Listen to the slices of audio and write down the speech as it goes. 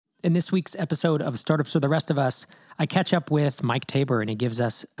In this week's episode of Startups for the Rest of Us, I catch up with Mike Tabor, and he gives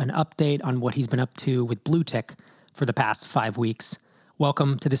us an update on what he's been up to with Bluetick for the past 5 weeks.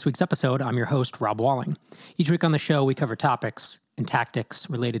 Welcome to this week's episode. I'm your host, Rob Walling. Each week on the show, we cover topics and tactics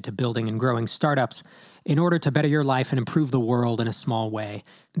related to building and growing startups in order to better your life and improve the world in a small way.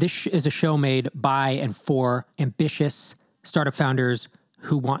 This is a show made by and for ambitious startup founders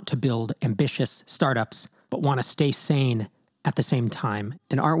who want to build ambitious startups, but want to stay sane at the same time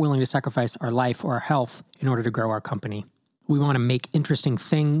and aren't willing to sacrifice our life or our health in order to grow our company. We want to make interesting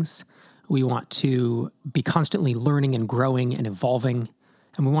things. We want to be constantly learning and growing and evolving.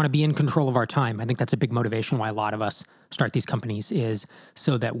 And we want to be in control of our time. I think that's a big motivation why a lot of us start these companies, is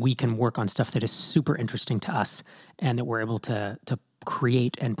so that we can work on stuff that is super interesting to us and that we're able to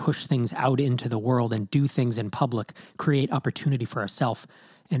create and push things out into the world and do things in public, create opportunity for ourselves,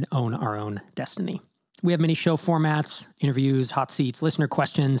 and own our own destiny. We have many show formats, interviews, hot seats, listener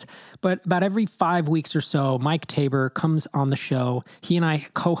questions, but about every 5 weeks or so, Mike Tabor comes on the show. He and I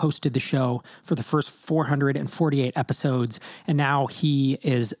co-hosted the show for the first 448 episodes, and now he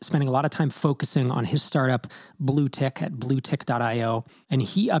is spending a lot of time focusing on his startup, Bluetick, at bluetick.io, and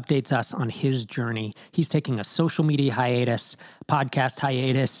he updates us on his journey. He's taking a social media hiatus, podcast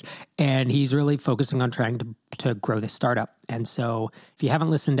hiatus, and he's really focusing on trying to grow this startup. And so if you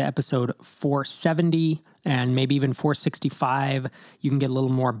haven't listened to episode 470 and maybe even 465, you can get a little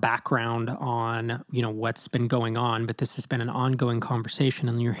more background on, what's been going on. But this has been an ongoing conversation,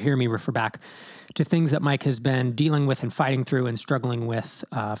 and you'll hear me refer back to things that Mike has been dealing with and fighting through and struggling with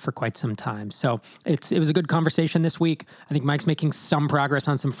for quite some time. So it was a good conversation this week. I think Mike's making some progress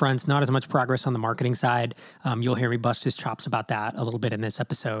on some fronts, not as much progress on the marketing side. You'll hear me bust his chops about that a little bit in this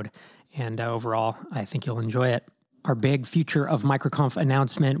episode. And overall, I think you'll enjoy it. Our big Future of MicroConf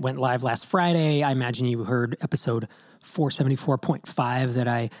announcement went live last Friday. I imagine you heard episode 474.5 that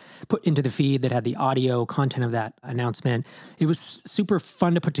I put into the feed that had the audio content of that announcement. It was super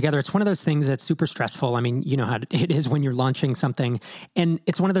fun to put together. It's one of those things that's super stressful. I mean, you know how it is when you're launching something. And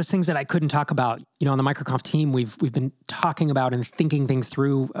it's one of those things that I couldn't talk about. On the MicroConf team, we've been talking about and thinking things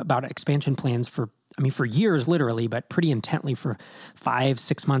through about expansion plans for years, literally, but pretty intently for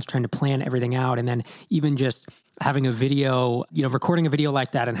 5-6 months, trying to plan everything out. And then even just having a video, recording a video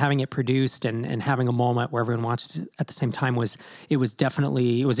like that and having it produced and having a moment where everyone watches it at the same time was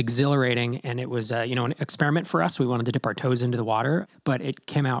exhilarating. And it was, an experiment for us. We wanted to dip our toes into the water, but it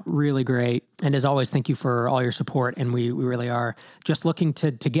came out really great. And as always, thank you for all your support. And we really are just looking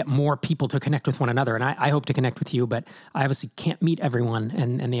to get more people to connect with one another. And I hope to connect with you, but I obviously can't meet everyone.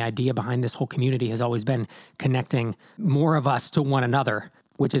 And the idea behind this whole community has always been connecting more of us to one another,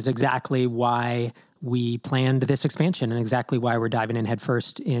 which is exactly why we planned this expansion and exactly why we're diving in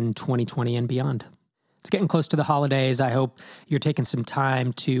headfirst in 2020 and beyond. It's getting close to the holidays. I hope you're taking some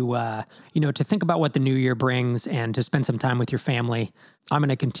time to think about what the new year brings and to spend some time with your family. I'm going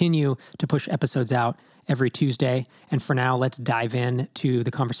to continue to push episodes out every Tuesday. And for now, let's dive in to the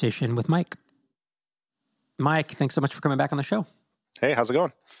conversation with Mike. Mike, thanks so much for coming back on the show. Hey, how's it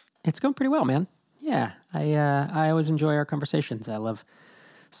going? It's going pretty well, man. Yeah, I always enjoy our conversations. I love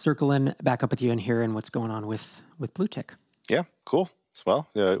circling back up with you and hearing what's going on with Bluetick. Yeah, cool. Well,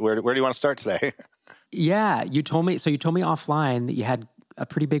 where do you want to start today? Yeah, you told me offline that you had a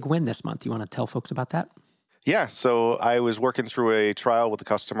pretty big win this month. You want to tell folks about that? Yeah, so I was working through a trial with a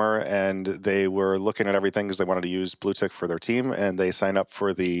customer, and they were looking at everything because they wanted to use Bluetick for their team, and they signed up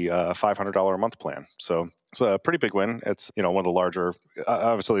for the $500 a month plan. So it's a pretty big win. It's one of the larger,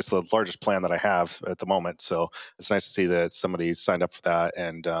 obviously it's the largest plan that I have at the moment. So it's nice to see that somebody signed up for that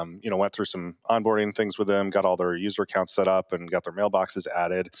and went through some onboarding things with them, got all their user accounts set up, and got their mailboxes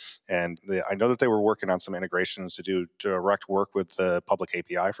added. And I know that they were working on some integrations to do direct work with the public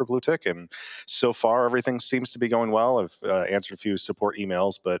API for Bluetick. And so far, everything seems to be going well. I've answered a few support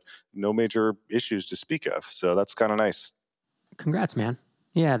emails, but no major issues to speak of. So that's kind of nice. Congrats, man.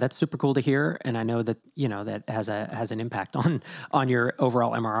 Yeah, that's super cool to hear, and I know that that has an impact on your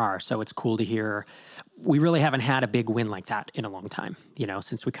overall MRR. So it's cool to hear. We really haven't had a big win like that in a long time,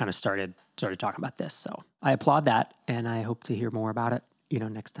 since we kind of started talking about this. So I applaud that, and I hope to hear more about it,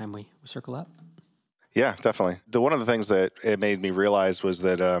 next time we circle up. Yeah, definitely. One of the things that it made me realize was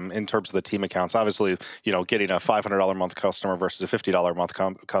that in terms of the team accounts, obviously, getting a $500 a month customer versus a $50 a month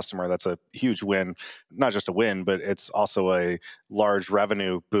customer, that's a huge win. Not just a win, but it's also a large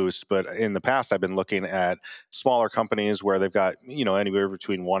revenue boost. But in the past, I've been looking at smaller companies where they've got, anywhere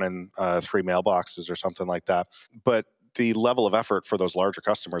between 1 and 3 mailboxes or something like that. But the level of effort for those larger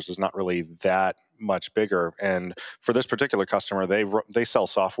customers is not really that much bigger. And for this particular customer, they sell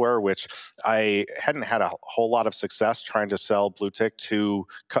software, which I hadn't had a whole lot of success trying to sell Bluetick to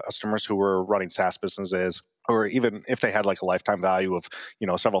customers who were running SaaS businesses, or even if they had like a lifetime value of,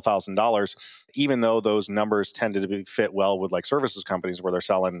 several $1,000s, even though those numbers tended to fit well with like services companies where they're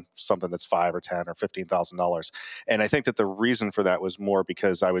selling something that's $5 or $10 or $15,000. And I think that the reason for that was more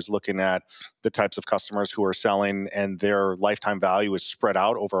because I was looking at the types of customers who are selling and their lifetime value is spread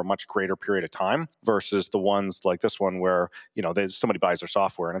out over a much greater period of time versus the ones like this one where, somebody buys their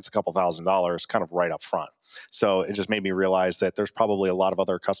software and it's a couple $1,000s kind of right up front. So it just made me realize that there's probably a lot of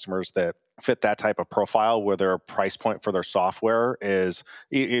other customers that fit that type of profile where their price point for their software is,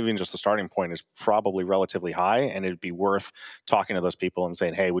 even just the starting point is probably relatively high. And it'd be worth talking to those people and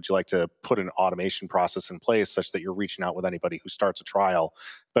saying, hey, would you like to put an automation process in place such that you're reaching out with anybody who starts a trial?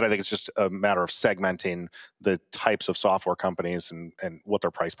 But I think it's just a matter of segmenting the types of software companies and what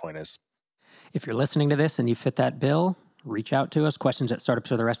their price point is. If you're listening to this and you fit that bill, reach out to us,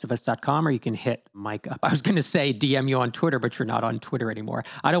 questions@startupsfortherestofus.com, or you can hit Mike up. I was going to say DM you on Twitter, but you're not on Twitter anymore.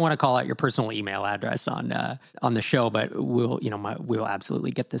 I don't want to call out your personal email address on the show, but we'll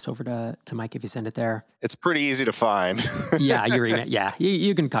absolutely get this over to Mike if you send it there. It's pretty easy to find. Yeah, your email. Yeah,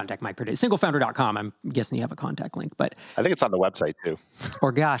 you can contact Mike Purdue. Singlefounder.com. I'm guessing you have a contact link, but I think it's on the website too.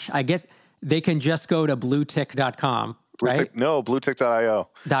 Or gosh, I guess they can just go to bluetick.com. Right? No, Bluetick.io.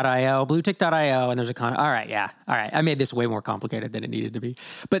 Bluetick.io, and there's a all right, yeah. All right. I made this way more complicated than it needed to be.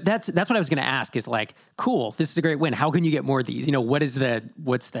 But that's what I was going to ask is like, cool, this is a great win. How can you get more of these? What's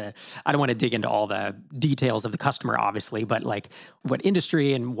the, I don't want to dig into all the details of the customer, obviously, but like what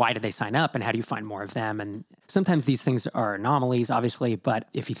industry and why did they sign up and how do you find more of them? And sometimes these things are anomalies, obviously, but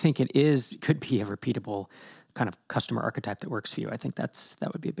if you think it could be a repeatable kind of customer archetype that works for you, I think that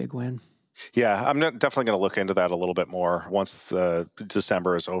would be a big win. Yeah, I'm definitely going to look into that a little bit more once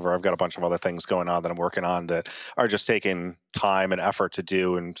December is over. I've got a bunch of other things going on that I'm working on that are just taking time and effort to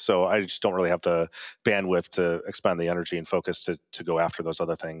do. And so I just don't really have the bandwidth to expend the energy and focus to go after those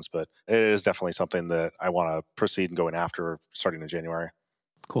other things. But it is definitely something that I want to proceed in going after starting in January.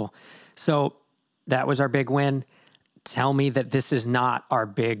 Cool. So that was our big win. Tell me that this is not our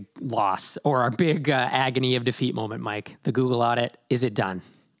big loss or our big agony of defeat moment, Mike. The Google audit, is it done?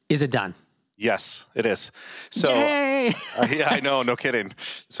 Is it done? Yes, it is. So, Yay! Yeah, I know, no kidding.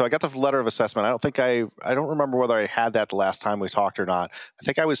 So I got the letter of assessment. I don't remember whether I had that the last time we talked or not. I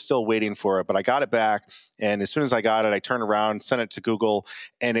think I was still waiting for it, but I got it back. And as soon as I got it, I turned around, sent it to Google,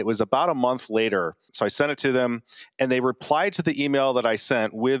 and it was about a month later. So I sent it to them, and they replied to the email that I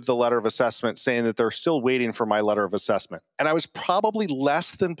sent with the letter of assessment saying that they're still waiting for my letter of assessment. And I was probably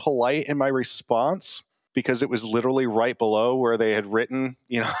less than polite in my response, because it was literally right below where they had written,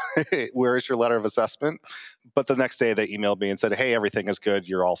 where is your letter of assessment? But the next day they emailed me and said, hey, everything is good.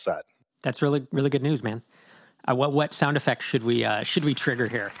 You're all set. That's really, really good news, man. What sound effects should we trigger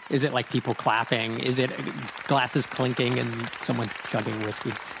here? Is it like people clapping? Is it glasses clinking and someone chugging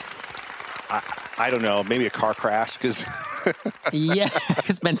whiskey? I don't know. Maybe a car crash because yeah,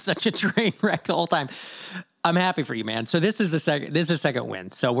 it's been such a train wreck the whole time. I'm happy for you, man. So this is the second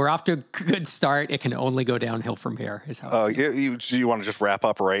win. So we're off to a good start. It can only go downhill from here. Is how. You want to just wrap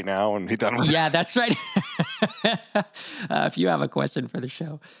up right now and be done with it? Yeah, that's right. If you have a question for the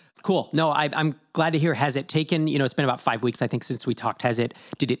show. Cool. No, I'm glad to hear. Has it taken, it's been about 5 weeks, I think, since we talked.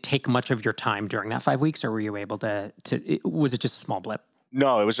 Did it take much of your time during that 5 weeks, or were you able was it just a small blip?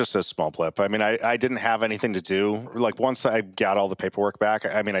 No, it was just a small blip. I mean, I didn't have anything to do. Like once I got all the paperwork back,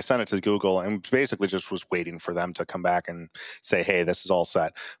 I sent it to Google and basically just was waiting for them to come back and say, hey, this is all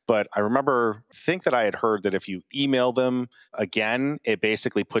set. But I think that I had heard that if you email them again, it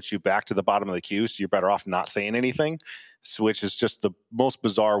basically puts you back to the bottom of the queue. So you're better off not saying anything, which is just the most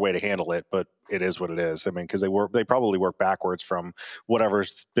bizarre way to handle it. But it is what it is. I mean, because they probably work backwards from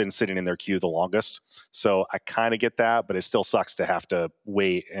whatever's been sitting in their queue the longest. So I kind of get that, but it still sucks to have to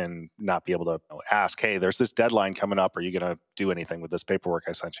wait and not be able to ask, hey, there's this deadline coming up. Are you going to do anything with this paperwork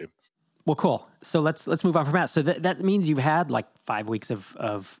I sent you? Well, cool. So let's move on from that. So that means you've had like 5 weeks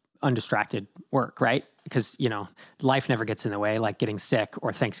of undistracted work, right? Because, life never gets in the way, like getting sick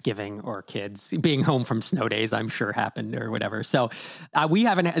or Thanksgiving or kids being home from snow days, I'm sure happened or whatever. So we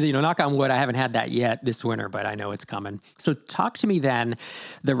haven't, knock on wood, I haven't had that yet this winter, but I know it's coming. So talk to me then,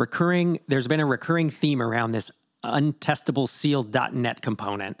 there's been a recurring theme around this untestable sealed.net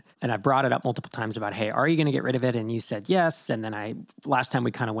component. And I brought it up multiple times about, hey, are you going to get rid of it? And you said yes. And then last time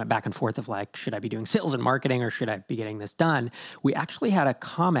we kind of went back and forth of like, should I be doing sales and marketing or should I be getting this done? We actually had a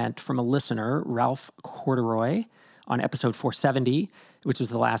comment from a listener, Ralph Corduroy, on episode 470. which was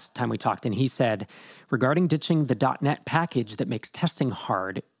the last time we talked. And he said, regarding ditching the .NET package that makes testing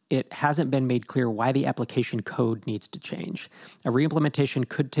hard, it hasn't been made clear why the application code needs to change. A reimplementation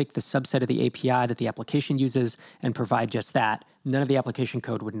could take the subset of the API that the application uses and provide just that. None of the application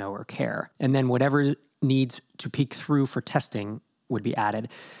code would know or care. And then whatever needs to peek through for testing would be added.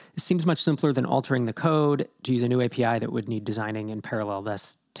 It seems much simpler than altering the code to use a new API that would need designing in parallel,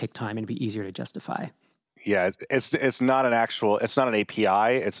 thus take time and be easier to justify. Yeah, it's not an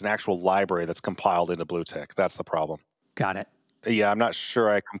API. It's an actual library that's compiled into Bluetick. That's the problem. Got it. Yeah, I'm not sure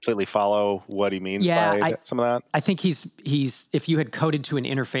I completely follow what he means by some of that. I think he's if you had coded to an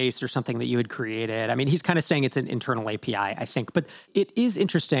interface or something that you had created, I mean, he's kind of saying it's an internal API, I think. But it is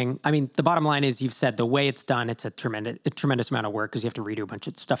interesting. I mean, the bottom line is you've said the way it's done, it's a tremendous amount of work because you have to redo a bunch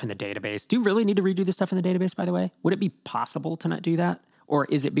of stuff in the database. Do you really need to redo the stuff in the database, by the way? Would it be possible to not do that? Or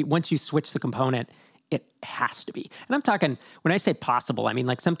is it once you switch the component, it has to be? And I'm talking, when I say possible, I mean,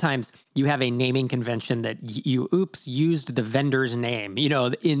 like sometimes you have a naming convention that you used the vendor's name,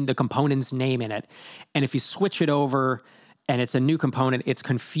 in the component's name in it. And if you switch it over and it's a new component, it's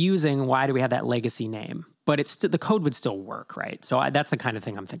confusing. Why do we have that legacy name? But the code would still work, right? So that's the kind of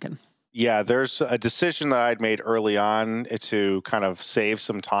thing I'm thinking. Yeah, there's a decision that I'd made early on to kind of save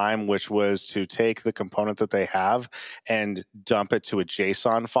some time, which was to take the component that they have and dump it to a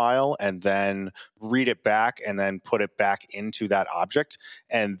JSON file and then read it back and then put it back into that object.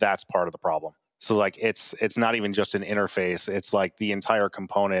 And that's part of the problem. So like it's not even just an interface, it's like the entire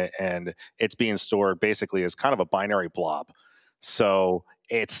component, and it's being stored basically as kind of a binary blob. So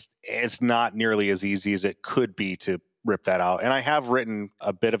it's not nearly as easy as it could be to rip that out. And I have written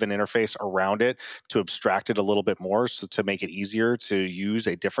a bit of an interface around it to abstract it a little bit more, so to make it easier to use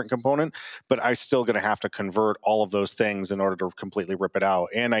a different component. But I'm still going to have to convert all of those things in order to completely rip it out.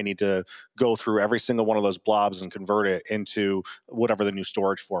 And I need to go through every single one of those blobs and convert it into whatever the new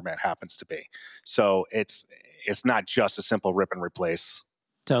storage format happens to be. So it's not just a simple rip and replace.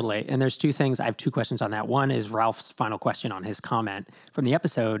 Totally. And there's two things. I have two questions on that. One is Ralph's final question on his comment from that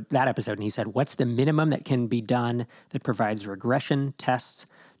episode. And he said, what's the minimum that can be done that provides regression tests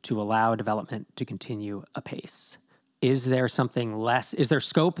to allow development to continue apace? Is there something less? Is there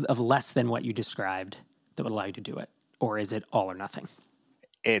scope of less than what you described that would allow you to do it? Or is it all or nothing?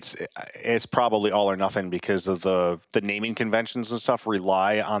 It's probably all or nothing because of the naming conventions and stuff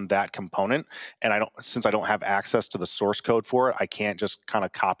rely on that component. And since I don't have access to the source code for it, I can't just kind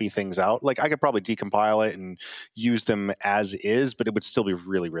of copy things out. Like I could probably decompile it and use them as is, but it would still be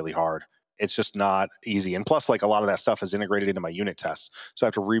really, really hard. It's just not easy. And plus, like a lot of that stuff is integrated into my unit tests. So I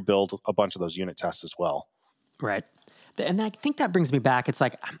have to rebuild a bunch of those unit tests as well. Right. And I think that brings me back. It's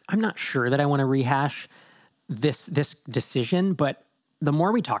like, I'm not sure that I want to rehash this decision, but the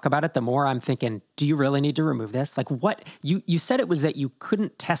more we talk about it, the more I'm thinking, do you really need to remove this? Like what you said it was that you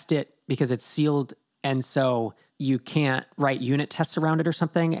couldn't test it because it's sealed, and so you can't write unit tests around it or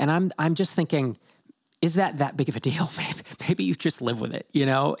something. And I'm just thinking, is that big of a deal? Maybe you just live with it,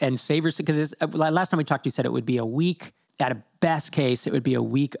 and save yourself. Because last time we talked, you said it would be a week. At a best case, it would be a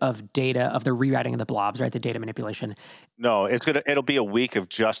week of data, of the rewriting of the blobs, right? The data manipulation. No, it'll be a week of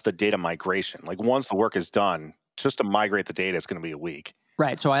just the data migration. Like once the work is done, just to migrate the data is going to be a week.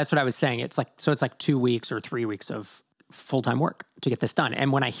 Right. So that's what I was saying. It's like 2 weeks or 3 weeks of full-time work to get this done.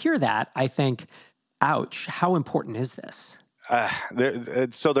 And when I hear that, I think, ouch, how important is this?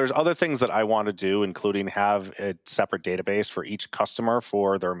 So there's other things that I want to do, including have a separate database for each customer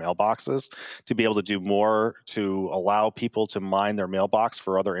for their mailboxes, to be able to do more to allow people to mine their mailbox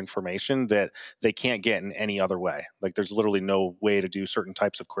for other information that they can't get in any other way. Like there's literally no way to do certain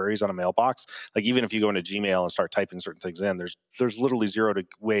types of queries on a mailbox. Like even if you go into Gmail and start typing certain things in, there's literally zero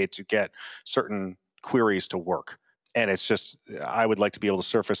way to get certain queries to work. And it's just, I would like to be able to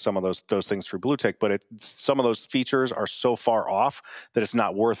surface some of those things through Bluetick, but some of those features are so far off that it's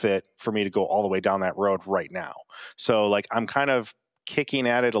not worth it for me to go all the way down that road right now. So like I'm kind of kicking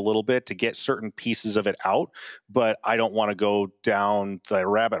at it a little bit to get certain pieces of it out, but I don't want to go down the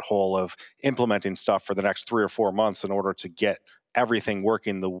rabbit hole of implementing stuff for the next 3 or 4 months in order to get everything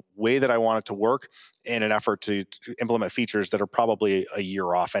working the way that I want it to work in an effort to implement features that are probably a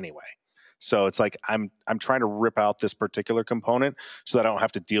year off anyway. So it's like I'm trying to rip out this particular component so that I don't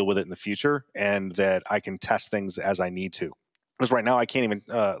have to deal with it in the future, and that I can test things as I need to. Because right now I can't even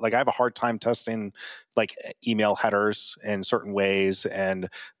I have a hard time testing like email headers in certain ways and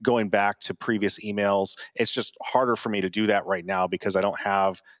going back to previous emails. It's just harder for me to do that right now because I don't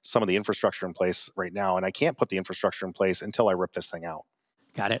have some of the infrastructure in place right now, and I can't put the infrastructure in place until I rip this thing out.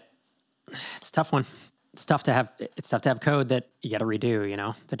 Got it. It's a tough one. It's tough to have code that you got to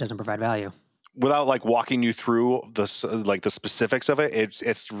redo, that doesn't provide value. without like walking you through the specifics of it,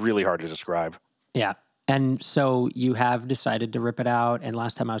 it's really hard to describe. Yeah. And so you have decided to rip it out. And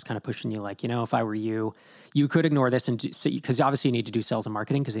last time I was kind of pushing you, like, if I were you, you could ignore this and because obviously you need to do sales and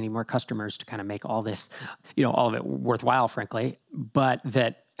marketing because you need more customers to kind of make all this, all of it worthwhile, frankly. But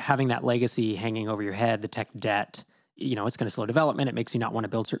that having that legacy hanging over your head, the tech debt, it's going to slow development. It makes you not want to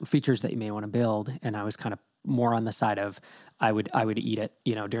build certain features that you may want to build. And I was kind of more on the side of I would eat it,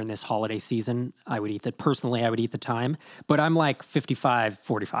 during this holiday season. I would eat the time, but I'm like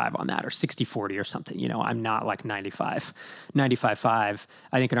 55-45 on that or 60-40 or something. I'm not like 95-5.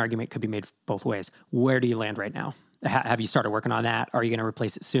 I think an argument could be made both ways. Where do you land right now? Have you started working on that? Are you going to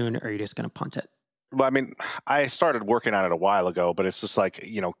replace it soon or are you just going to punt it? Well, I mean, I started working on it a while ago, but it's just like,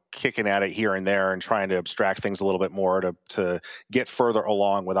 kicking at it here and there and trying to abstract things a little bit more to get further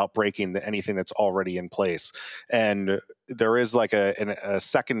along without breaking anything that's already in place. And there is like a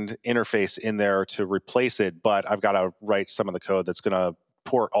second interface in there to replace it, but I've got to write some of the code that's going to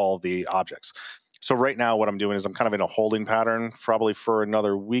port all the objects. So right now what I'm doing is I'm kind of in a holding pattern probably for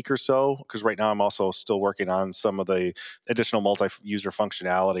another week or so, because right now I'm also still working on some of the additional multi-user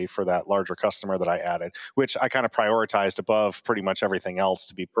functionality for that larger customer that I added, which I kind of prioritized above pretty much everything else,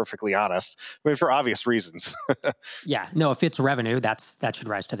 to be perfectly honest. I mean, for obvious reasons. Yeah, no, if it's revenue, that should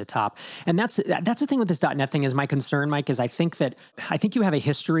rise to the top. And that's the thing with this .NET thing is my concern, Mike, is I think you have a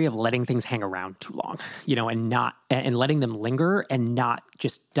history of letting things hang around too long, and letting them linger and not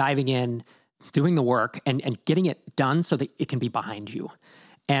just diving in, doing the work and getting it done so that it can be behind you.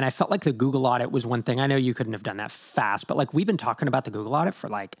 And I felt like the Google audit was one thing. I know you couldn't have done that fast, but like we've been talking about the Google audit for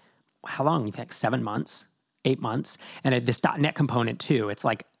like, how long? You think 7 months, 8 months? And this .NET component too, it's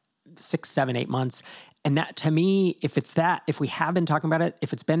like 6, 7, 8 months. And that to me, if we have been talking about it,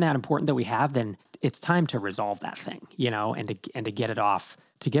 if it's been that important that we have, then it's time to resolve that thing, and to get it off.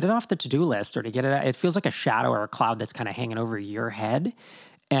 To get it off the to-do list or to get it feels like a shadow or a cloud that's kind of hanging over your head.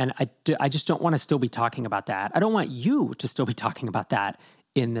 And I just don't want to still be talking about that. I don't want you to still be talking about that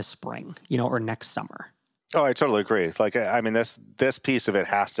in the spring, or next summer. Oh, I totally agree. Like, I mean, this piece of it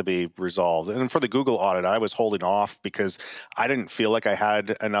has to be resolved. And for the Google audit, I was holding off because I didn't feel like I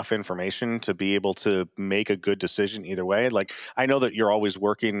had enough information to be able to make a good decision either way. Like, I know that you're always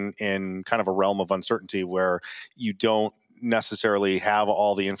working in kind of a realm of uncertainty where you don't necessarily have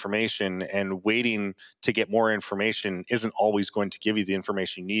all the information, and waiting to get more information isn't always going to give you the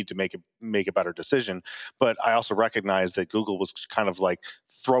information you need to make a better decision. But I also recognize that Google was kind of like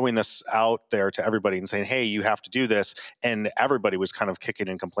throwing this out there to everybody and saying, hey, you have to do this. And everybody was kind of kicking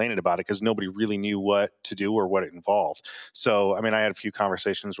and complaining about it because nobody really knew what to do or what it involved. So, I mean, I had a few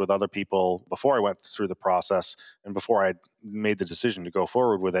conversations with other people before I went through the process and before I made the decision to go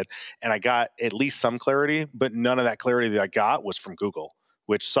forward with it. And I got at least some clarity, but none of that clarity that I got was from Google,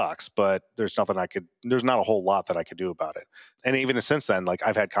 which sucks, but there's not a whole lot that I could do about it. And even since then, like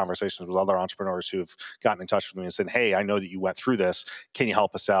I've had conversations with other entrepreneurs who've gotten in touch with me and said, hey, I know that you went through this. Can you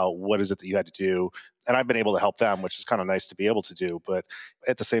help us out? What is it that you had to do? And I've been able to help them, which is kind of nice to be able to do. But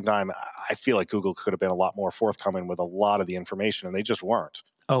at the same time, I feel like Google could have been a lot more forthcoming with a lot of the information, and they just weren't.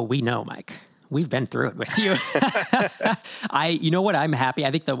 Oh, we know, Mike. We've been through it with you. You know what? I'm happy.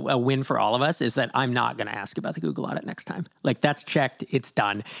 I think a win for all of us is that I'm not going to ask about the Google audit next time. Like that's checked. It's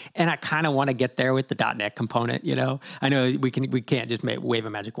done. And I kind of want to get there with the .NET component. I know we can't just wave a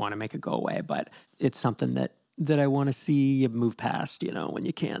magic wand and make it go away, but it's something that I want to see you move past, when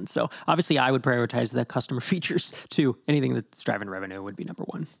you can. So obviously I would prioritize the customer features too. Anything that's driving revenue would be number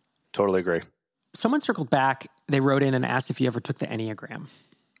one. Totally agree. Someone circled back. They wrote in and asked if you ever took the Enneagram.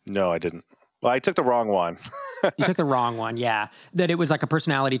 No, I didn't. Well, I took the wrong one. You took the wrong one, yeah. That it was like a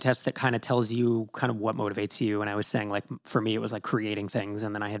personality test that kind of tells you kind of what motivates you. And I was saying, like, for me, it was like creating things.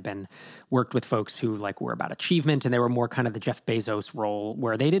 And then I had worked with folks who like were about achievement, and they were more kind of the Jeff Bezos role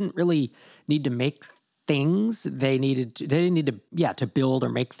where they didn't really need to make things. They didn't need to build or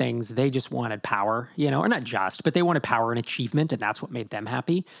make things. They just wanted power, or not just, but they wanted power and achievement, and that's what made them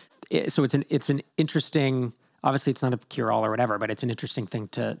happy. So it's an interesting. Obviously, it's not a cure-all or whatever, but it's an interesting thing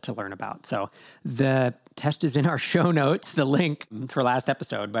to learn about. So the test is in our show notes, the link for last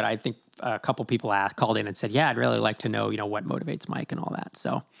episode. But I think a couple people called in and said, yeah, I'd really like to know, what motivates Mike and all that.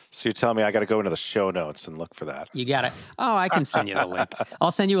 So you're telling me I got to go into the show notes and look for that? You got it. Oh, I can send you the link. I'll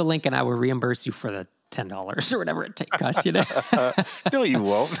send you a link and I will reimburse you for the $10 or whatever it costs you. No, you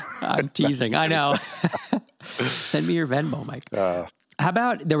won't. I'm teasing. I know. Send me your Venmo, Mike. How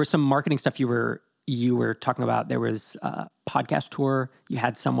about there was some marketing stuff you were talking about? There was a podcast tour. You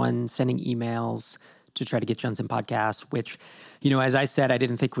had someone sending emails to try to get you on some podcasts, which, as I said, I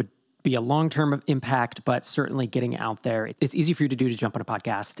didn't think would be a long-term impact, but certainly getting out there. It's easy for you to do to jump on a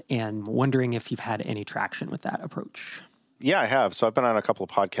podcast, and wondering if you've had any traction with that approach. Yeah, I have. So I've been on a couple of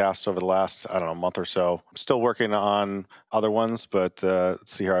podcasts over the last, I don't know, month or so. I'm still working on other ones, but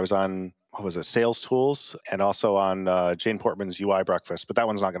let's see here. I was on, what was it, Sales Tools, and also on Jane Portman's UI Breakfast, but that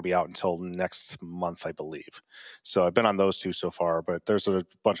one's not going to be out until next month, I believe. So I've been on those two so far, but there's a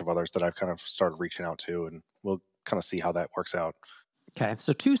bunch of others that I've kind of started reaching out to, and we'll kind of see how that works out. Okay,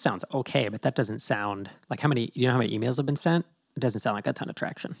 so 2 sounds okay, but that doesn't sound like how many emails have been sent? It doesn't sound like a ton of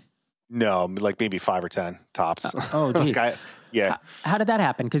traction. No, like maybe 5 or 10 tops. Oh, geez. Yeah. How did that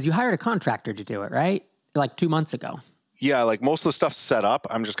happen? Because you hired a contractor to do it, right? Like 2 months ago. Yeah, like most of the stuff's set up.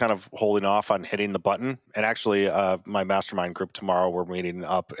 I'm just kind of holding off on hitting the button. And actually, my mastermind group tomorrow, we're meeting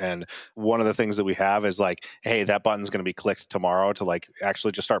up. And one of the things that we have is like, hey, that button's going to be clicked tomorrow to like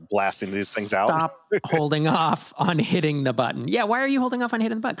actually just start blasting these things out. Stop holding off on hitting the button. Yeah, why are you holding off on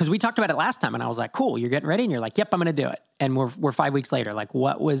hitting the button? Because we talked about it last time and I was like, cool, you're getting ready. And you're like, yep, I'm going to do it. And we're 5 weeks later. Like,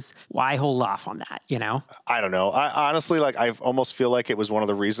 why hold off on that, you know? I don't know. I honestly, like, I almost feel like it was one of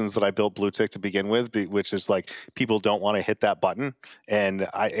the reasons that I built Bluetick to begin with, which is like people don't want to hit that button, and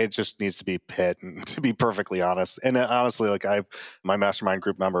it just needs to be hit. And to be perfectly honest, and honestly, like my mastermind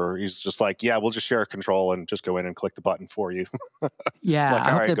group member, he's just like, yeah, we'll just share a control and just go in and click the button for you. Yeah, like, I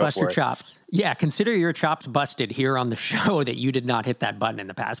hope right, they bust your it. chops. Yeah, consider your chops busted here on the show that you did not hit that button in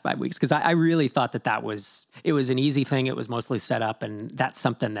the past 5 weeks, because I really thought it was an easy thing. It was mostly set up, and that's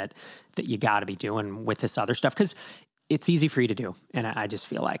something that you got to be doing with this other stuff because it's easy for you to do. And I just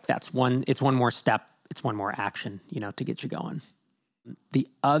feel like it's one more step, it's one more action, to get you going. The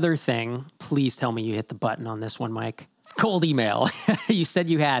other thing, please tell me you hit the button on this one, Mike. Cold email. You said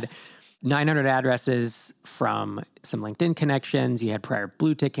you had 900 addresses from some LinkedIn connections. You had prior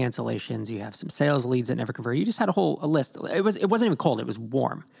Bluetick cancellations. You have some sales leads that never converted. You just had a list. It wasn't even cold. It was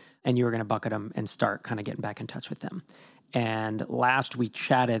warm. And you were going to bucket them and start kind of getting back in touch with them. And last we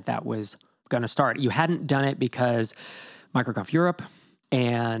chatted, that was going to start. You hadn't done it because MicroConf Europe.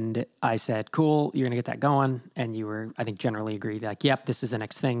 And I said, cool, you're going to get that going. And you were, I think, generally agreed, like, yep, this is the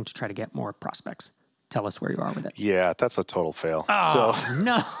next thing to try to get more prospects. Tell us where you are with it. Yeah, that's a total fail. Oh,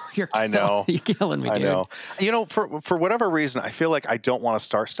 no, I know. You're killing me, dude. I know. For whatever reason, I feel like I don't want to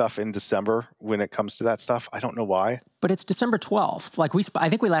start stuff in December when it comes to that stuff. I don't know why. But it's December 12th. Like I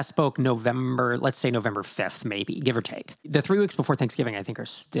think we last spoke November, let's say November 5th, maybe, give or take. The 3 weeks before Thanksgiving, I think, are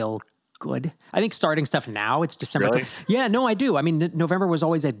still good. I think starting stuff now, it's December. Really? Yeah, no, I do. I mean, November was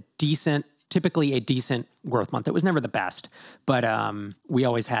always typically a decent growth month. It was never the best, but we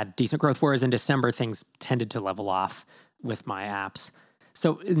always had decent growth, whereas in December, things tended to level off with my apps.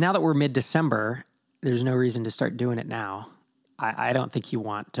 So now that we're mid-December, there's no reason to start doing it now. I don't think you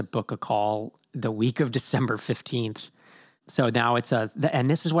want to book a call the week of December 15th. So now and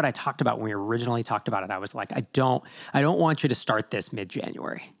this is what I talked about when we originally talked about it. I was like, I don't want you to start this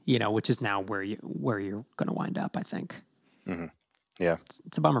mid-January, which is now where you're going to wind up, I think. Mm-hmm. Yeah.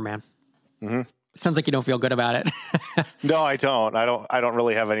 It's a bummer, man. Mm-hmm. Sounds like you don't feel good about it. No, I don't. I don't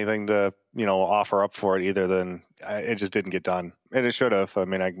really have anything to, offer up for it either than it just didn't get done. And it should have. I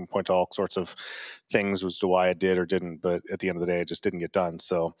mean, I can point to all sorts of things as to why it did or didn't, but at the end of the day, it just didn't get done.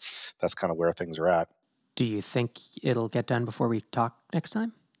 So that's kind of where things are at. Do you think it'll get done before we talk next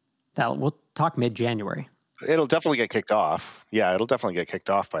time? We'll talk mid-January. It'll definitely get kicked off. Yeah, it'll definitely get kicked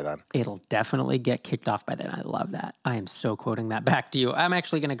off by then. It'll definitely get kicked off by then. I love that. I am so quoting that back to you. I'm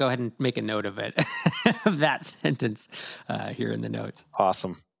actually going to go ahead and make a note of it, of that sentence here in the notes.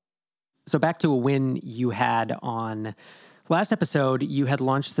 Awesome. So back to a win you had on last episode. You had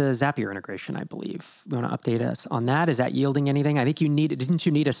launched the Zapier integration, I believe. You want to update us on that? Is that yielding anything? I think didn't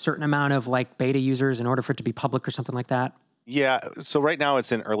you need a certain amount of like beta users in order for it to be public or something like that? Yeah. So right now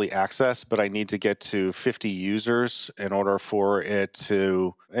it's in early access, but I need to get to 50 users in order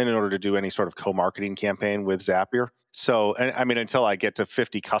to do any sort of co-marketing campaign with Zapier. So, I mean, until I get to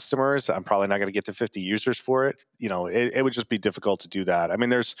 50 customers, I'm probably not going to get to 50 users for it. It would just be difficult to do that. I mean,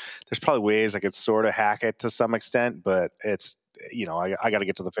 there's probably ways I could sort of hack it to some extent, but it's, I got to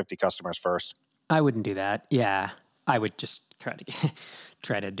get to the 50 customers first. I wouldn't do that. Yeah. I would just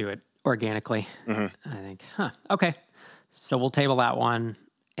try to do it organically. Mm-hmm. I think, okay. So we'll table that one,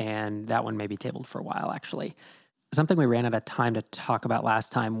 and that one may be tabled for a while, actually. Something we ran out of time to talk about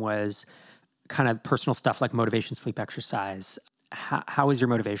last time was kind of personal stuff like motivation, sleep, exercise. How has your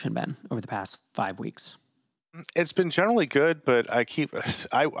motivation been over the past 5 weeks? It's been generally good, but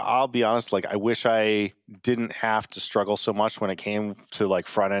I'll be honest, like I wish I didn't have to struggle so much when it came to like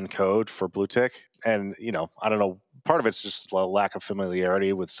front end code for Bluetick. And, I don't know part of it's just a lack of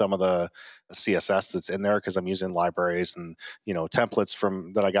familiarity with some of the CSS that's in there because I'm using libraries and templates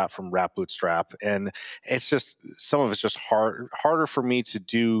from that I got from Wrap Bootstrap, and it's just some of it's just harder for me to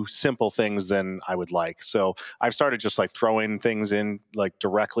do simple things than I would like. So I've started just like throwing things in like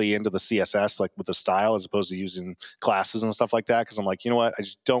directly into the CSS, like with the style, as opposed to using classes and stuff like that. Because I'm like, you know what, I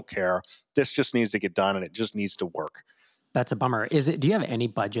just don't care. This just needs to get done, and it just needs to work. That's a bummer. Do you have any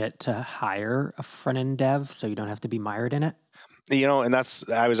budget to hire a front end dev so you don't have to be mired in it? And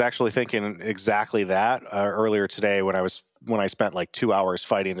I was actually thinking exactly that earlier today when I spent like 2 hours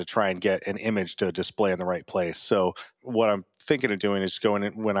fighting to try and get an image to display in the right place. So what I'm thinking of doing is going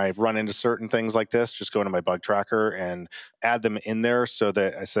in, when I run into certain things like this, just go into my bug tracker and add them in there so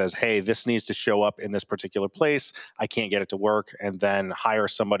that it says, hey, this needs to show up in this particular place. I can't get it to work, and then hire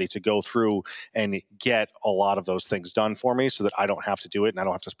somebody to go through and get a lot of those things done for me so that I don't have to do it and I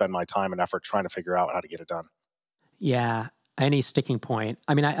don't have to spend my time and effort trying to figure out how to get it done. Yeah. Any sticking point.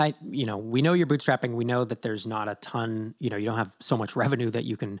 I mean, we know you're bootstrapping. We know that there's not a ton, you don't have so much revenue that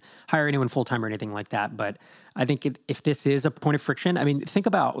you can hire anyone full-time or anything like that. But I think if this is a point of friction, I mean, think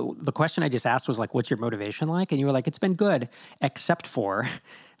about the question I just asked was like, what's your motivation like? And you were like, it's been good, except for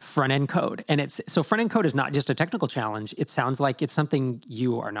front-end code. And so front-end code is not just a technical challenge. It sounds like it's something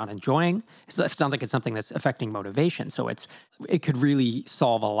you are not enjoying. It sounds like it's something that's affecting motivation. So it could really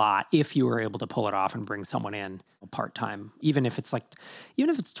solve a lot if you were able to pull it off and bring someone in part-time, even if it's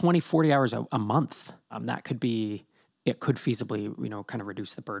 20, 40 hours a month. It could feasibly, kind of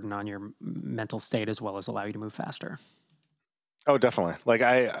reduce the burden on your mental state as well as allow you to move faster. Oh, definitely. Like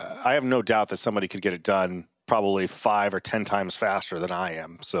I have no doubt that somebody could get it done probably 5 or 10 times faster than I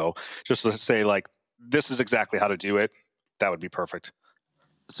am. So just to say like, this is exactly how to do it, that would be perfect.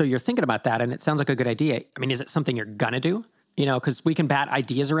 So you're thinking about that, and it sounds like a good idea. I mean, is it something you're gonna do? Because we can bat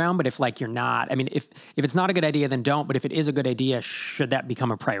ideas around, but if you're not, I mean, if it's not a good idea, then don't. But if it is a good idea, should that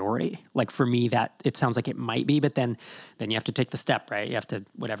become a priority? Like for me, that it sounds like it might be, but then you have to take the step, right? You have to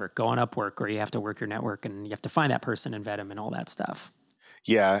go on Upwork, or you have to work your network, and you have to find that person and vet them and all that stuff.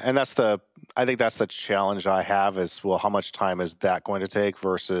 Yeah, and I think that's the challenge I have is, well, how much time is that going to take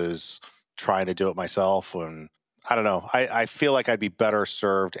versus trying to do it myself? And I don't know. I feel like I'd be better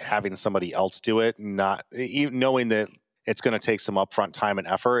served having somebody else do it, not even knowing that it's going to take some upfront time and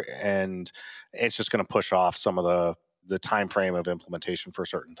effort, and it's just going to push off some of the time frame of implementation for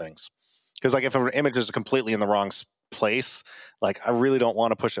certain things. Because like if an image is completely in the wrong place, like I really don't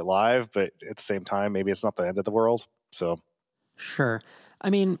want to push it live, but at the same time, maybe it's not the end of the world. So Sure. I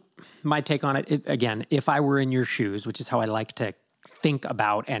mean, my take on it, again, if I were in your shoes, which is how I like to think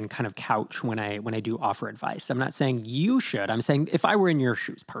about and kind of couch when I do offer advice. I'm not saying you should. I'm saying if I were in your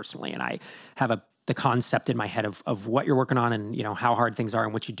shoes personally, and I have the concept in my head of what you're working on and how hard things are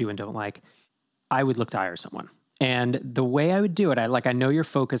and what you do and don't like, I would look to hire someone. And the way I would do it, I know you're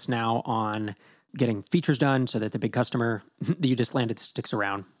focused now on getting features done so that the big customer that you just landed sticks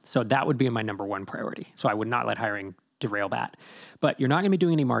around. So that would be my number one priority. So I would not let hiring derail that. But you're not going to be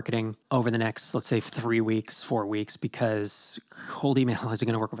doing any marketing over the next, let's say, 3 weeks, 4 weeks, because cold email isn't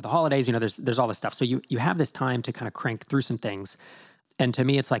going to work over the holidays. There's all this stuff. So you have this time to kind of crank through some things. And to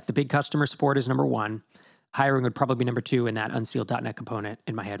me, it's like the big customer support is number one. Hiring would probably be number two, and that unsealed.net component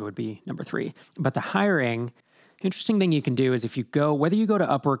in my head would be number three. But the hiring, interesting thing you can do is whether you go to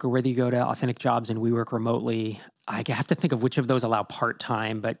Upwork or whether you go to Authentic Jobs and we work remotely, I have to think of which of those allow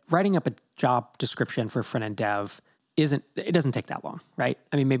part-time, but writing up a job description for front-end dev it doesn't take that long, right?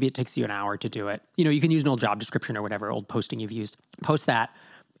 I mean, maybe it takes you an hour to do it. You can use an old job description or whatever, old posting you've used, post that.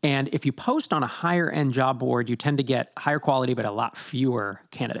 And if you post on a higher end job board, you tend to get higher quality, but a lot fewer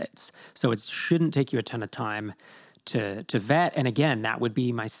candidates. So it shouldn't take you a ton of time to vet. And again, that would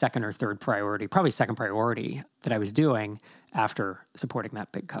be my second or third priority, probably second priority that I was doing after supporting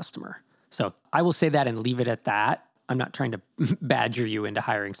that big customer. So I will say that and leave it at that. I'm not trying to badger you into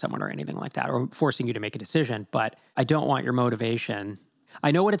hiring someone or anything like that or forcing you to make a decision, but I don't want your motivation.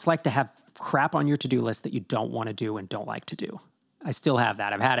 I know what it's like to have crap on your to-do list that you don't want to do and don't like to do. I still have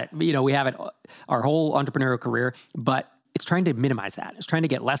that. I've had it. We have it our whole entrepreneurial career, but it's trying to minimize that. It's trying to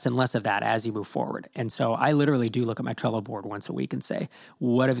get less and less of that as you move forward. And so I literally do look at my Trello board once a week and say,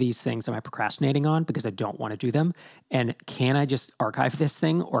 what of these things am I procrastinating on because I don't want to do them? And can I just archive this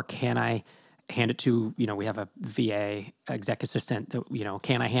thing, or can I hand it to, we have a VA exec assistant that,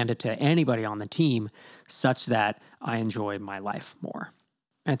 can I hand it to anybody on the team such that I enjoy my life more?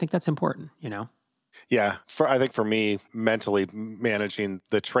 And I think that's important. Yeah, I think for me, mentally managing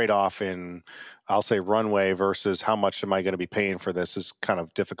the trade-off in, I'll say runway versus how much am I going to be paying for this is kind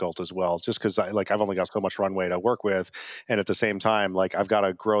of difficult as well. Just because I've only got so much runway to work with, and at the same time, like I've got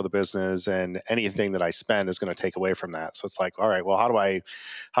to grow the business, and anything that I spend is going to take away from that. So it's like, all right, well, how do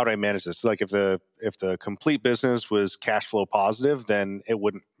I manage this? Like if the complete business was cash flow positive, then it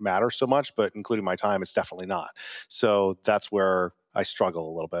wouldn't matter so much. But including my time, it's definitely not. So that's where I struggle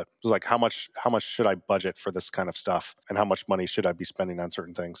a little bit. It's like how much should I budget for this kind of stuff, and how much money should I be spending on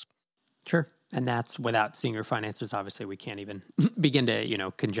certain things? Sure. And that's without seeing your finances. Obviously, we can't even begin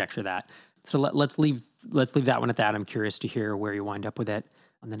to, conjecture that. So let's leave that one at that. I'm curious to hear where you wind up with it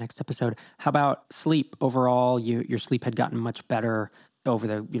on the next episode. How about sleep overall? Your sleep had gotten much better over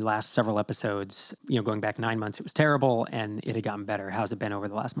the last several episodes. Going back 9 months, it was terrible, and it had gotten better. How's it been over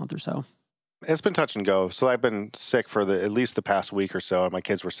the last month or so? It's been touch and go. So I've been sick for at least the past week or so, and my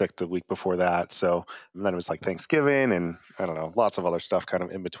kids were sick the week before that. So and then it was like Thanksgiving, and I don't know, lots of other stuff kind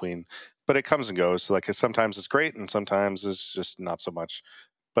of in between. But it comes and goes. So sometimes it's great, and sometimes it's just not so much.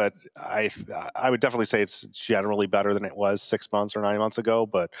 But I would definitely say it's generally better than it was 6 months or 9 months ago.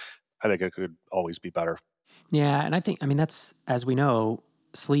 But I think it could always be better. Yeah, and I mean, that's, as we know,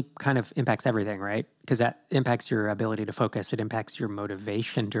 sleep kind of impacts everything, right? Because that impacts your ability to focus. It impacts your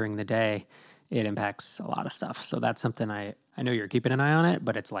motivation during the day. It impacts a lot of stuff. So that's something I know you're keeping an eye on it,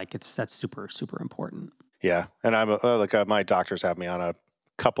 but that's super, super important. Yeah, and my doctors have me on a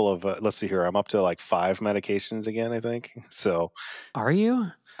couple of let's see here, I'm up to like 5 medications again, I think. So Are you?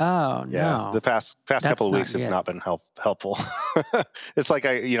 Oh, yeah, the no. past couple That's of weeks not have good. not been helpful. It's like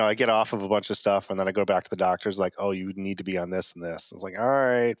I get off of a bunch of stuff, and then I go back to the doctor's like, oh, you need to be on this and this. I was like, all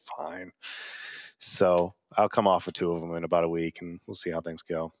right, fine. So I'll come off of two of them in about a week, and we'll see how things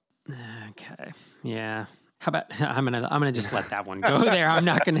go. Okay. Yeah. How about I'm gonna just let that one go there. I'm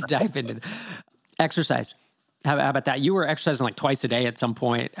not gonna dive into exercise. How about that? You were exercising like twice a day at some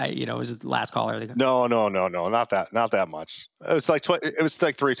point. It was the last call earlier. No, no, no, no, not that much. It was like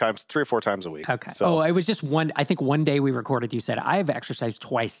 3 or 4 times a week. Okay. Oh, So it was just one. I think one day we recorded, you said, I've exercised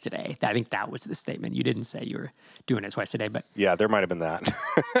twice today. I think that was the statement. You didn't say you were doing it twice a day, but yeah, there might have been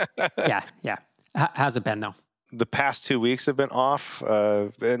that. yeah, yeah. How's it been though? The past 2 weeks have been off,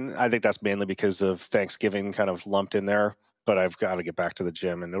 and I think that's mainly because of Thanksgiving kind of lumped in there. But I've got to get back to the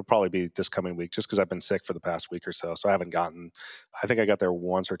gym, and it'll probably be this coming week, just because I've been sick for the past week or so. So I haven't gotten. I think I got there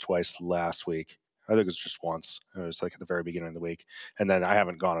once or twice last week. I think it was just once. It was like at the very beginning of the week, and then I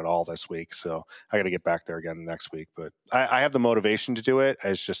haven't gone at all this week. So I got to get back there again next week. But I have the motivation to do it.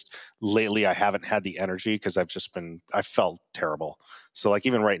 It's just lately I haven't had the energy because I felt terrible. So like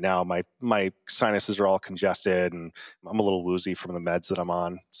even right now, my sinuses are all congested, and I'm a little woozy from the meds that I'm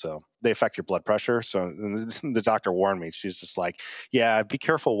on. So they affect your blood pressure. So the doctor warned me. She's just like, "Yeah, be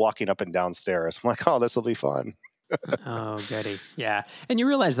careful walking up and down stairs." I'm like, "Oh, this will be fun." Oh, goody. Yeah. And you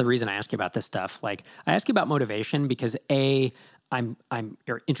realize the reason I ask you about this stuff, like I ask you about motivation because A,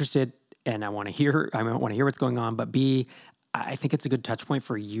 you're interested and I want to hear what's going on, but B, I think it's a good touch point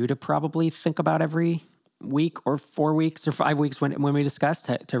for you to probably think about every week or 4 weeks or 5 weeks when we discuss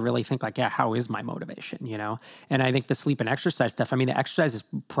to really think like, yeah, how is my motivation? And I think the sleep and exercise stuff, I mean, the exercise is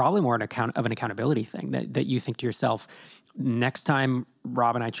probably more an accountability thing that you think to yourself, next time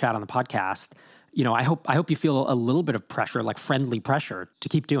Rob and I chat on the podcast, I hope you feel a little bit of pressure, like friendly pressure, to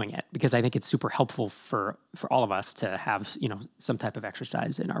keep doing it, because I think it's super helpful for all of us to have some type of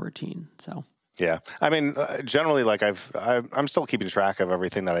exercise in our routine. So Yeah, I mean, generally, like I'm still keeping track of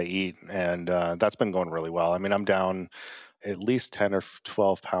everything that I eat, and that's been going really well. I mean, I'm down at least 10 or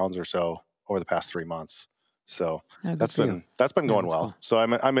 12 pounds or so over the past 3 months. So good for you. that's been Yeah, going that's well. cool. So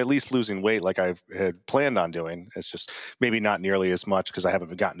I'm at least losing weight like I had planned on doing. It's just maybe not nearly as much because I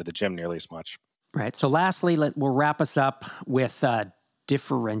haven't gotten to the gym nearly as much. Right. So lastly, we'll wrap us up with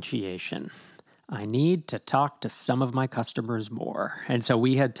differentiation. I need to talk to some of my customers more. And so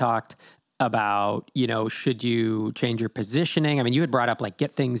we had talked about, should you change your positioning? I mean, you had brought up like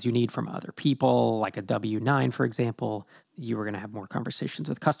get things you need from other people, like a W-9, for example. You were going to have more conversations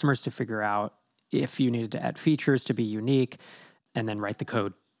with customers to figure out if you needed to add features to be unique and then write the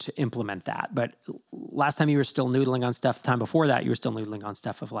code to implement that. But last time you were still noodling on stuff. The time before that, you were still noodling on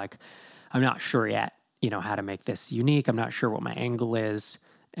stuff of like, I'm not sure yet, how to make this unique. I'm not sure what my angle is.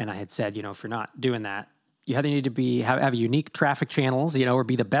 And I had said, if you're not doing that, you either need to have unique traffic channels, or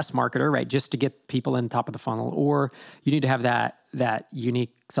be the best marketer, right? Just to get people in top of the funnel, or you need to have that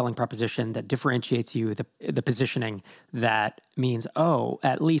unique selling proposition that differentiates you, the positioning that means, oh,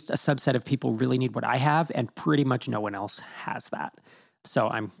 at least a subset of people really need what I have, and pretty much no one else has that. So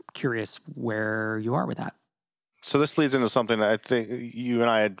I'm curious where you are with that. So this leads into something I think you and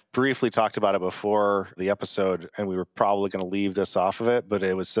I had briefly talked about it before the episode, and we were probably going to leave this off of it. But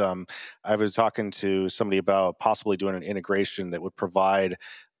it was I was talking to somebody about possibly doing an integration that would provide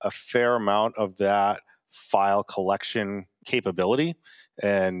a fair amount of that file collection capability.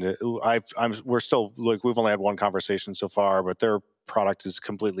 And we're still like we've only had one conversation so far, but their product is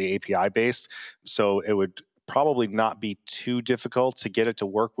completely API based, so it would probably not be too difficult to get it to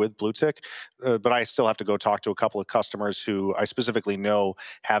work with Bluetick. But I still have to go talk to a couple of customers who I specifically know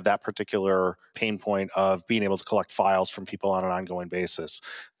have that particular pain point of being able to collect files from people on an ongoing basis.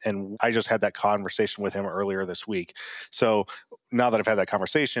 And I just had that conversation with him earlier this week. So now that I've had that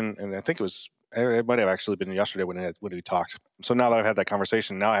conversation, and I think it might have actually been yesterday when we talked. So now that I've had that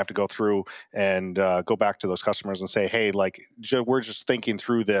conversation, now I have to go through and go back to those customers and say, hey, like we're just thinking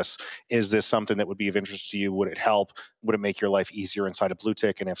through this. Is this something that would be of interest to you? Would it help? Would it make your life easier inside of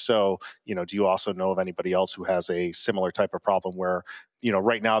Bluetick? And if so, do you also know of anybody else who has a similar type of problem where,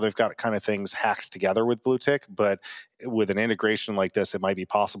 right now they've got kind of things hacked together with Bluetick, but with an integration like this, it might be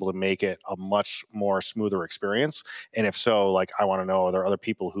possible to make it a much more smoother experience. And if so, like I want to know, are there other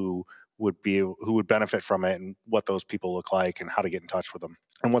people who would benefit from it and what those people look like and how to get in touch with them.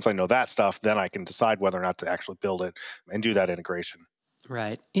 And once I know that stuff, then I can decide whether or not to actually build it and do that integration.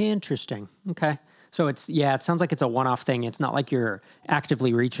 Right. Interesting. Okay. So it sounds like it's a one-off thing. It's not like you're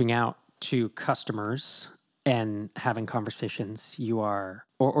actively reaching out to customers and having conversations. You are,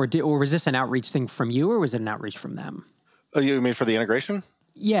 or was this an outreach thing from you, or was it an outreach from them? Oh, you mean for the integration?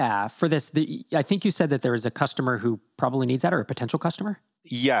 Yeah, for this, I think you said that there is a customer who probably needs that, or a potential customer.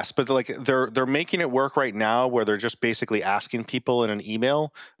 Yes, but like they're making it work right now where they're just basically asking people in an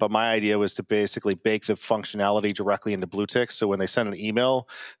email. But my idea was to basically bake the functionality directly into Bluetick. So when they send an email,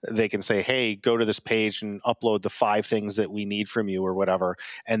 they can say, hey, go to this page and upload the 5 things that we need from you or whatever.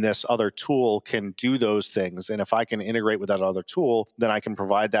 And this other tool can do those things. And if I can integrate with that other tool, then I can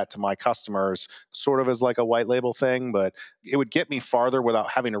provide that to my customers sort of as like a white label thing, but it would get me farther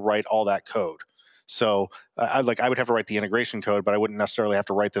without having to write all that code. So I would have to write the integration code, but I wouldn't necessarily have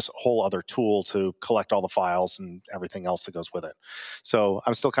to write this whole other tool to collect all the files and everything else that goes with it. So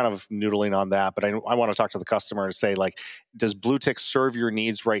I'm still kind of noodling on that, but I want to talk to the customer and say, like, does Bluetick serve your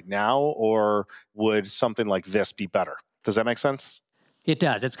needs right now, or would something like this be better? Does that make sense? It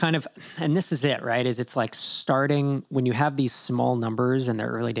does. It's kind of, and this is it, right? It's like starting when you have these small numbers in the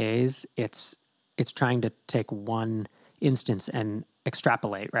early days, it's trying to take one instance and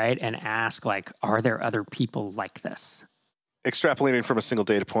extrapolate, right? And ask, like, are there other people like this? Extrapolating from a single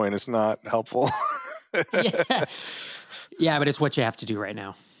data point is not helpful. Yeah, but it's what you have to do right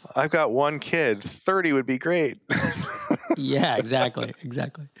now. I've got one kid. 30 would be great. Yeah, exactly.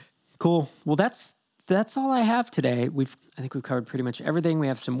 Cool. Well, that's all I have today. I think we've covered pretty much everything. We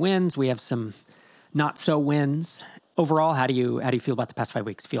have some wins. We have some not so wins. Overall, how do you feel about the past 5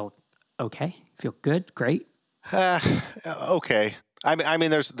 weeks? Feel okay? Feel good? Great? Okay. I mean,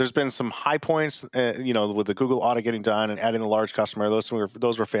 there's been some high points, with the Google audit getting done and adding a large customer. Those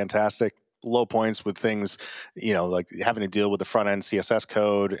were fantastic. Low points with things, like having to deal with the front end CSS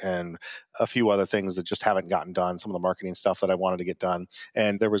code and a few other things that just haven't gotten done. Some of the marketing stuff that I wanted to get done.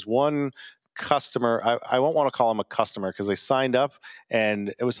 And there was one customer, I won't want to call them a customer because they signed up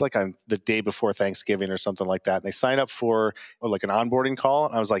and it was like on the day before Thanksgiving or something like that. And they signed up for like an onboarding call.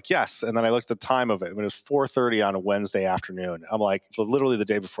 And I was like, yes. And then I looked at the time of it. And it was 4:30 on a Wednesday afternoon. I'm like, so literally the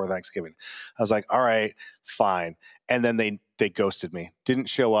day before Thanksgiving. I was like, all right, fine. And then they ghosted me, didn't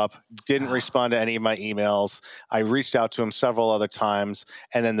show up, didn't respond to any of my emails. I reached out to them several other times,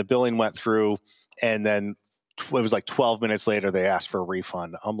 and then the billing went through, and then it was like 12 minutes later, they asked for a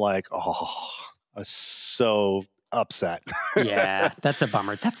refund. I'm like, oh, I was so upset. Yeah, that's a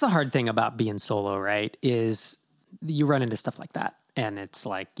bummer. That's the hard thing about being solo, right? Is you run into stuff like that, and it's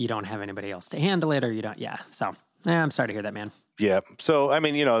like you don't have anybody else to handle it, or you don't. Yeah, so I'm sorry to hear that, man. Yeah. So, I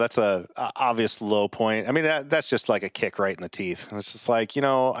mean, that's a obvious low point. I mean, that's just like a kick right in the teeth. And it's just like,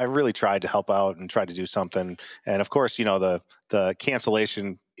 I really tried to help out and try to do something. And of course, the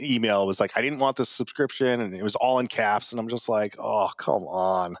cancellation email was like, I didn't want this subscription, and it was all in caps. And I'm just like, oh, come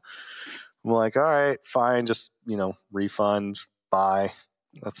on. I'm like, all right, fine. Just, refund, bye.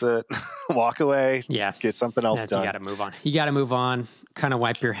 That's it. Walk away. Yeah. Get something else done. You got to move on. You got to move on. Kind of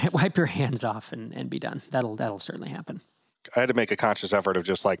wipe your hands off and be done. That'll certainly happen. I had to make a conscious effort of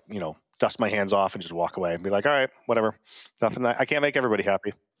just like, dust my hands off and just walk away and be like, all right, whatever. Nothing. I can't make everybody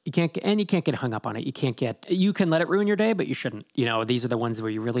happy. You can't get hung up on it. You can let it ruin your day, but you shouldn't. These are the ones where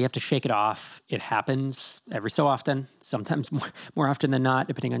you really have to shake it off. It happens every so often, sometimes more often than not,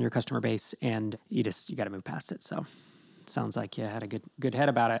 depending on your customer base, and you got to move past it. So Sounds like you had a good head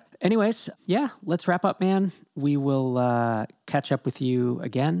about it. Anyways, yeah, let's wrap up, man. We will catch up with you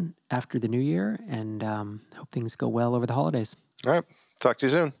again after the new year, and hope things go well over the holidays. All right. Talk to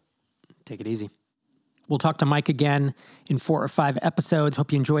you soon. Take it easy. We'll talk to Mike again in 4 or 5 episodes.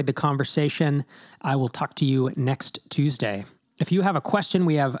 Hope you enjoyed the conversation. I will talk to you next Tuesday. If you have a question,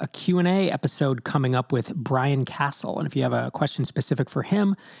 we have a Q&A episode coming up with Brian Castle. And if you have a question specific for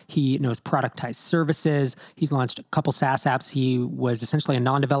him, he knows productized services. He's launched a couple SaaS apps. He was essentially a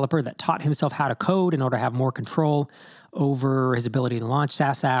non-developer that taught himself how to code in order to have more control over his ability to launch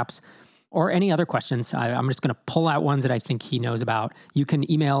SaaS apps. Or any other questions. I'm just going to pull out ones that I think he knows about. You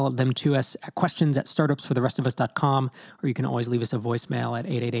can email them to us at questions@startupsfortherestofus.com, or you can always leave us a voicemail at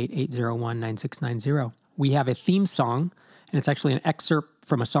 888-801-9690. We have a theme song, and it's actually an excerpt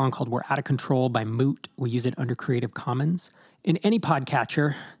from a song called We're Out of Control by Moot. We use it under Creative Commons. In any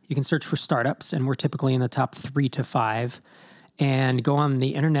podcatcher, you can search for startups, and we're typically in the top 3 to 5. And go on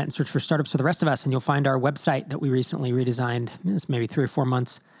the internet and search for Startups for the Rest of Us, and you'll find our website that we recently redesigned. It's maybe 3 or 4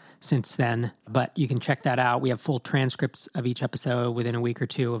 months since then, but you can check that out. We have full transcripts of each episode within a week or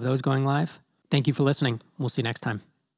 2 of those going live. Thank you for listening. We'll see you next time.